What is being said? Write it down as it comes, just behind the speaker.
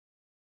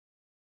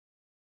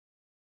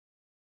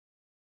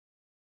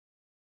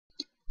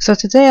So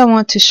today I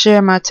want to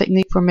share my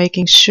technique for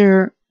making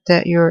sure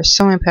that your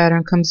sewing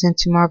pattern comes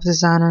into Marvelous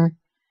Designer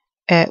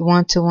at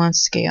 1:1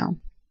 scale.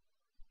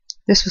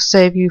 This will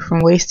save you from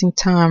wasting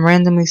time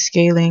randomly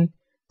scaling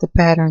the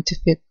pattern to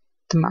fit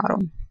the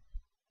model.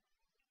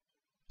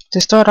 To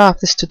start off,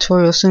 this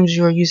tutorial assumes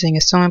you are using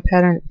a sewing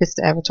pattern that fits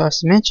the avatar's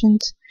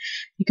dimensions.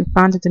 You can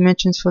find the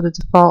dimensions for the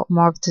default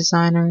Marvelous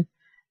Designer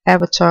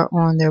avatar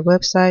on their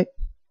website.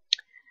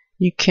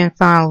 You can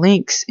find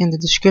links in the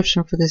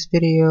description for this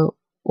video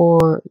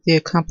or the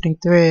accompanying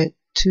thread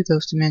to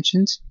those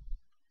dimensions.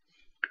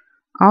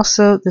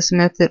 Also, this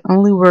method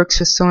only works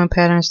with sewing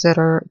patterns that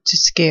are to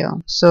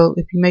scale. So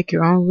if you make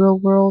your own real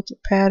world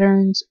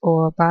patterns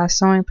or buy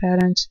sewing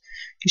patterns,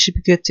 you should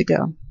be good to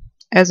go.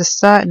 As a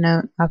side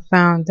note, I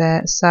found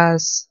that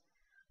size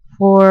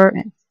 4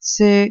 and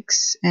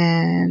 6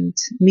 and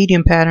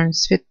medium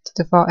patterns fit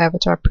the default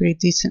avatar pretty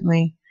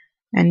decently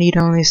and need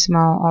only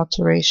small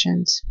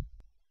alterations.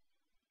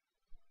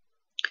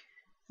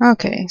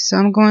 Okay, so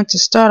I'm going to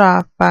start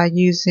off by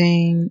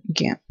using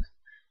Gimp.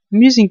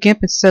 I'm using Gimp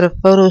instead of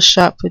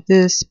Photoshop for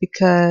this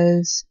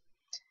because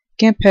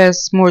Gimp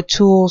has more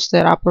tools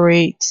that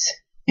operate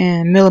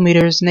in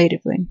millimeters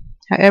natively.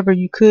 However,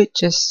 you could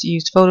just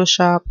use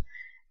Photoshop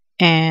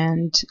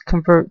and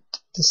convert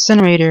the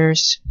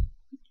centimeters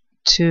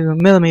to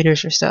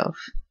millimeters yourself.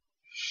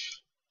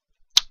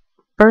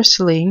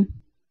 Firstly,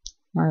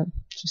 or I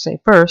should say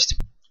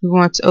first, we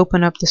want to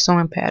open up the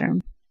sewing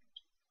pattern.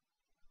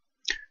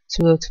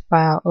 So go to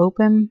File,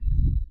 Open,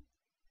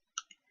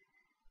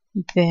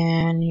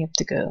 then you have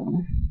to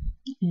go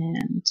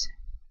and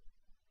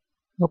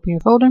open your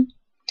folder.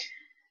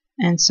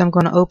 And so I'm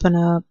going to open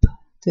up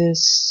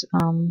this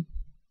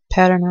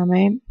pattern I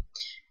made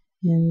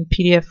in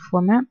PDF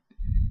format.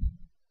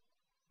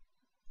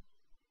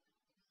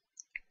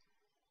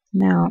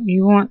 Now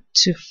you want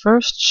to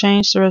first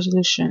change the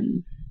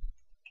resolution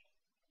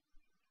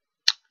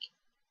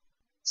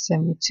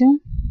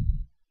 72.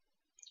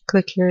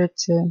 Click here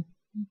to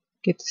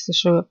get this to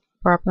show up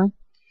properly.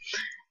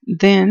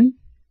 Then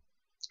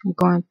I'm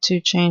going to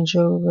change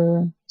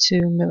over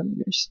to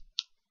millimeters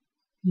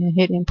and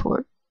hit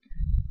import.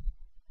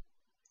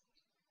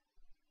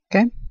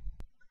 Okay.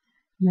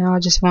 Now I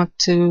just want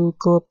to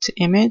go up to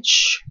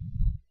image,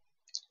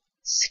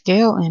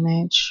 scale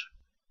image,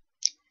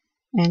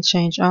 and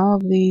change all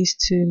of these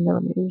to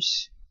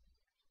millimeters.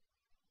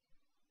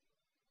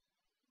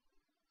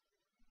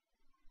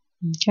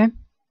 Okay.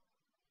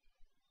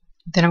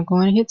 Then I'm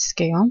going to hit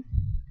scale.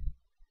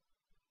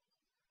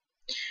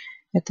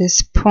 At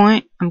this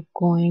point, I'm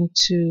going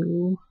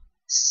to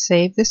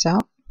save this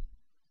out.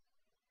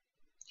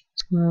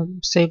 I'm going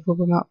to save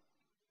over my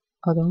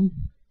other one.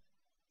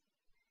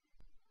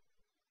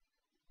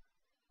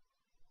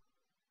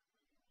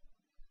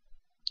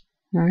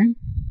 Alright.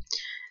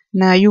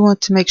 Now you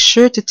want to make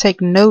sure to take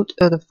note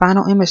of the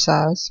final image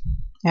size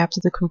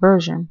after the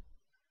conversion.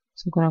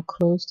 So I'm going to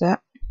close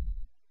that.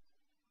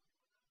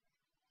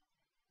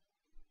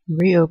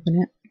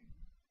 Reopen it.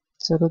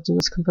 So it'll do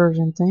its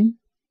conversion thing.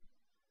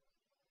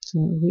 So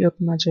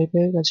reopen my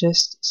JPEG I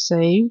just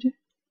saved.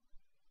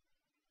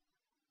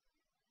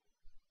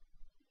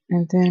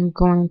 And then I'm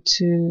going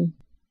to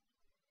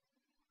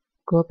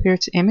go up here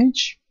to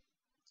image,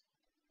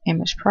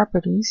 image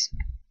properties,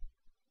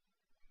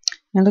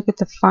 and look at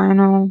the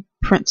final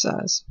print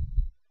size.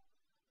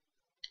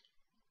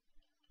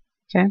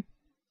 Okay.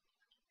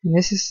 And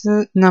this is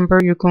the number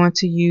you're going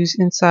to use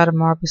inside of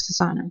Marvelous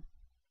Designer.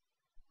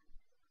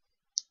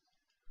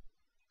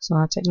 So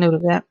I'll take note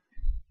of that.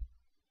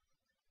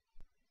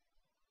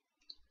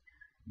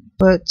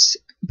 But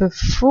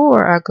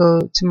before I go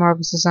to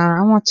Marvelous Designer,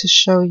 I want to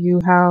show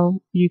you how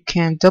you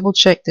can double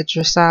check that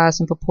your size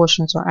and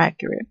proportions are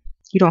accurate.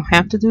 You don't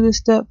have to do this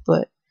step,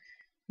 but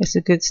it's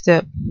a good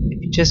step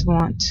if you just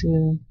want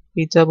to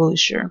be doubly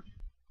sure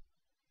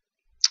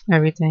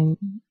everything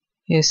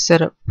is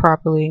set up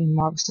properly in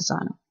Marvelous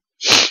Designer.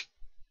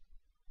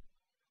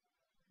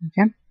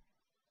 Okay.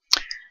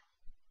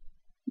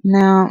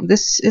 Now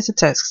this is a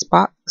text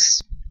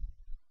box.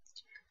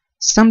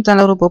 Some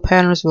downloadable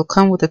patterns will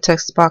come with a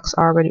text box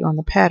already on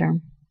the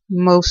pattern.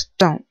 Most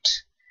don't.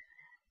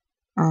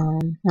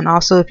 And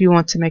also, if you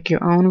want to make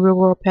your own real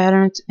world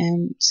patterns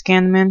and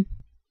scan them in,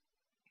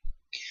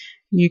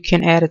 you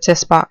can add a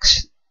text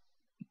box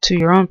to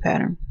your own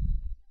pattern.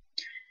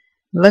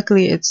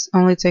 Luckily, it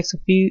only takes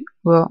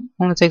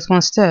only takes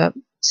one step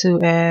to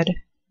add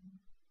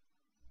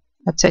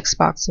a text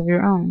box of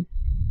your own.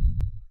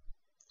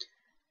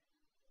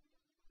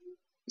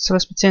 So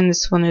let's pretend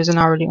this one isn't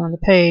already on the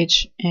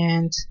page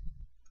and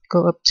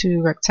go up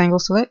to rectangle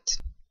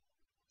select.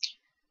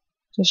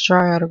 Just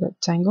draw out a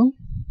rectangle.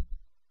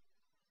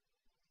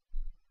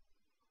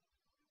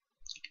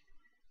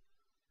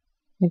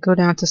 And go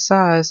down to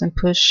size and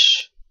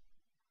push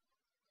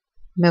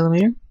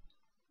millimeter.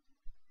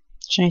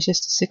 Change this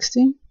to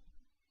 60.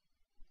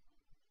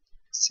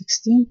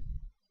 60.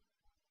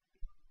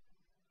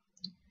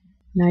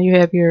 Now you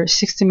have your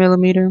 60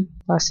 millimeter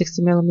by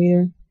 60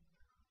 millimeter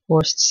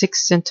or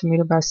 6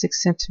 centimeter by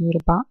 6 centimeter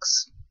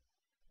box.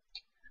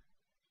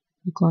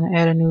 I'm going to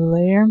add a new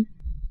layer.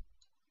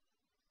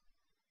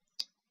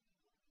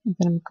 And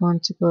then I'm going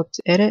to go up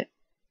to Edit,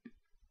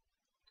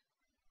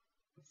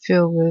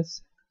 Fill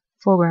with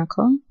foreground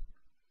color.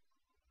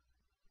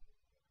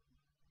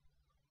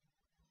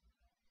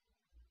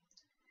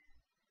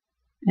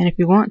 And if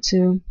you want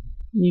to,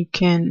 you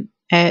can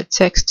add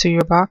text to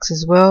your box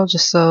as well,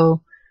 just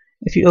so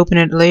if you open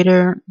it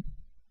later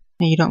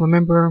and you don't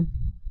remember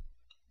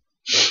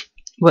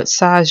what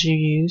size you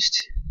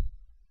used,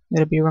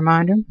 it'll be a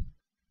reminder.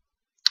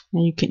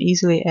 And you can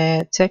easily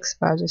add text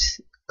by just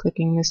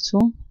clicking this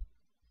tool,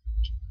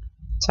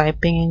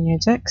 typing in your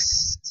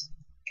text.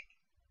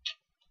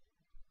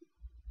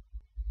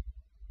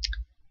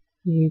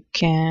 You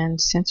can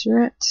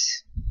center it.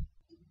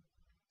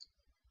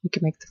 You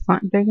can make the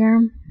font bigger.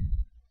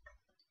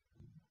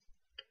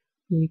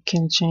 You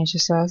can change the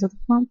size of the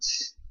font.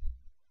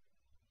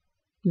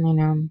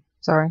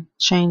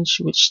 Change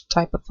which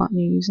type of font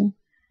you're using,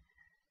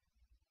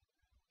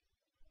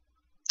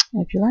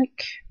 if you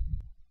like.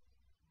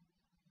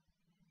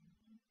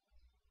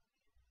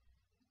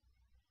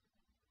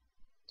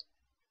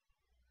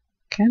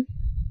 Okay.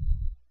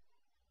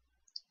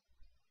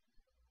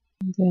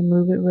 And then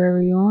move it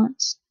wherever you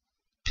want.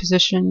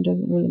 Position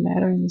doesn't really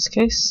matter in this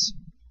case.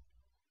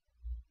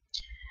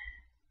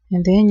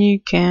 And then you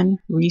can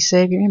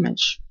resave your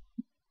image.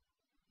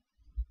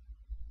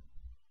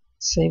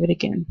 Save it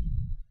again.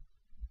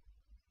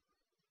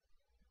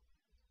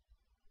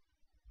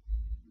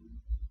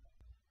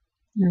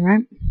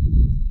 Alright.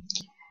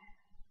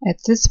 At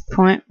this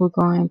point, we're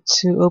going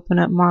to open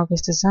up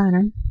Marvelous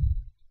Designer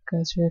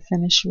because we're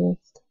finished with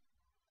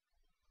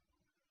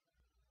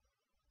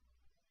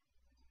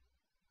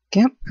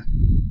Gimp.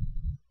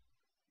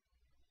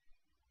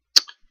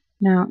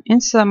 Now,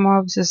 inside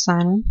Marvelous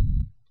Designer,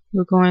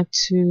 we're going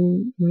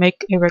to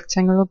make a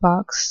rectangular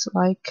box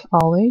like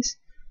always.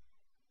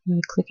 By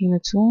clicking the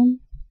tool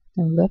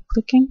and left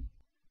clicking.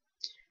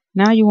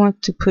 Now you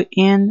want to put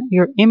in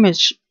your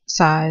image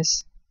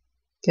size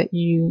that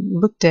you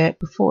looked at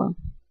before.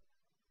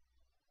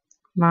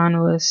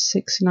 Mine was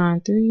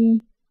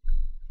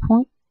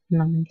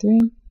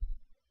 693.93.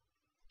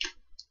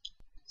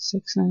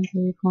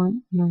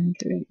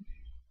 693.93.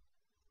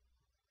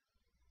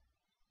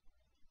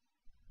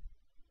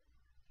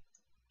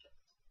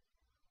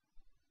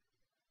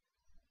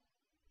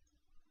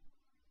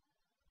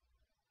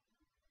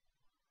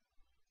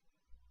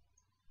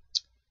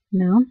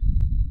 Now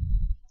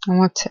I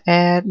want to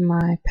add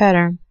my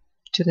pattern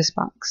to this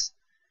box.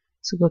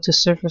 So go to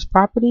Surface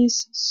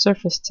Properties,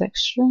 Surface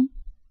Texture,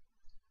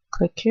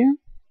 click here,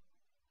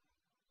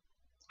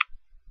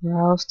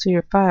 browse to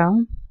your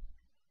file.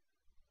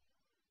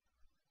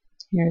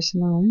 Here's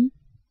mine.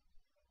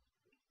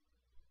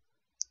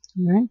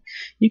 Alright,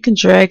 you can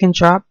drag and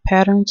drop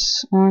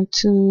patterns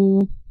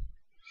onto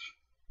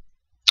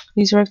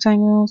these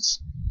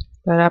rectangles,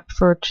 but I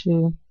prefer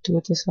to do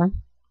it this way.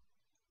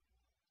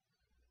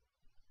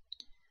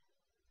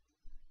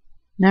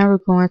 Now we're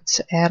going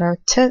to add our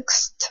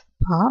text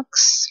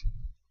box.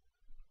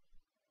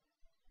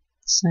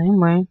 Same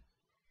way.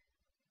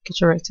 Get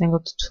your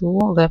rectangle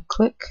tool, left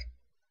click,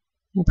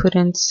 and put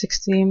in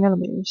 60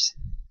 millimeters.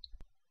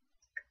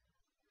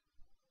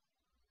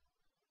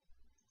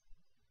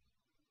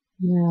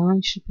 Now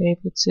you should be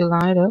able to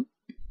line it up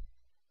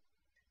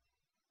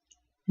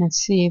and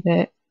see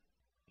that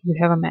you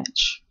have a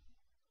match.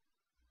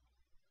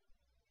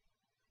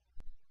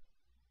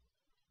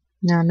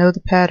 Now know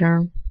the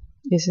pattern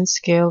is in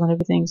scale and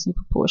everything's in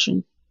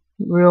proportion.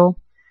 Real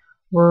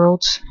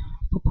world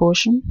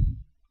proportion.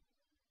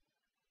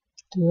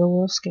 The real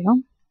world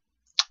scale.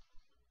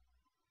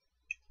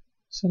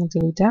 So I'm going to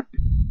delete that.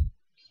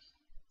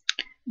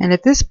 And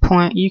at this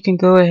point you can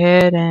go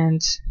ahead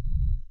and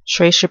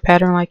trace your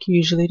pattern like you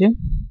usually do.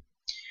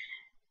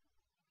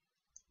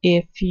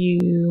 If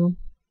you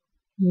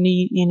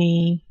need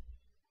any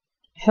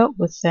help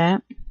with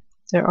that,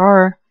 there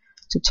are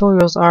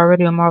tutorials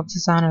already on Marvelous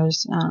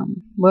Designer's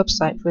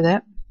website for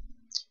that.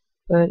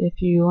 But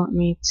if you want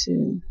me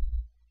to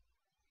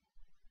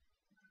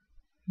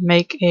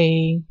make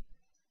a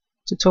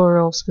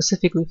tutorial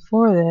specifically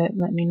for that,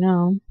 let me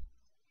know.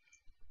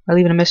 I'll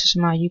leave a message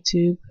on my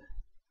YouTube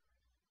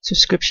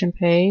subscription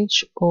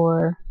page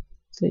or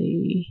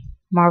the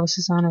Marvelous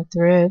Designer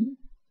thread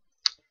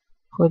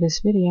for this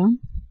video.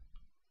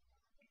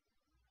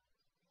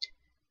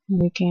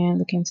 We can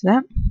look into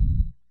that.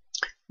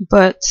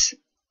 But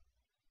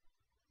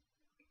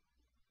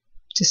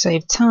to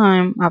save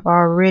time, I've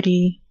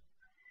already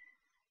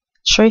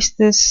traced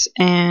this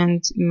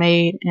and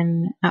made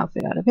an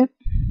outfit out of it.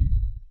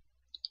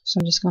 So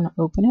I'm just going to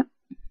open it.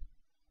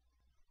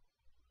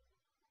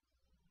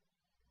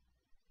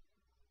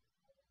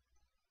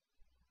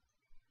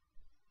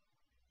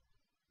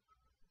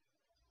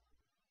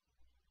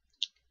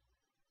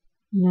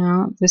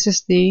 Now this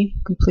is the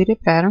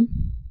completed pattern.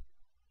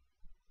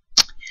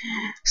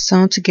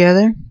 Sewn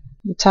together.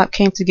 The top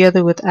came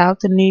together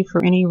without the need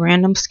for any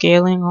random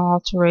scaling or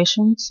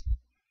alterations.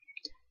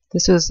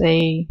 This was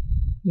a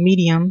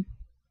medium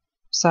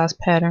size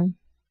pattern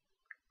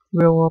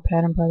real world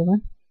pattern, by the way.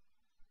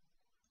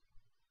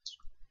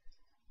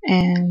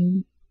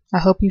 And I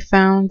hope you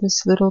found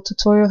this little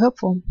tutorial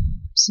helpful.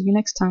 See you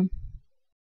next time.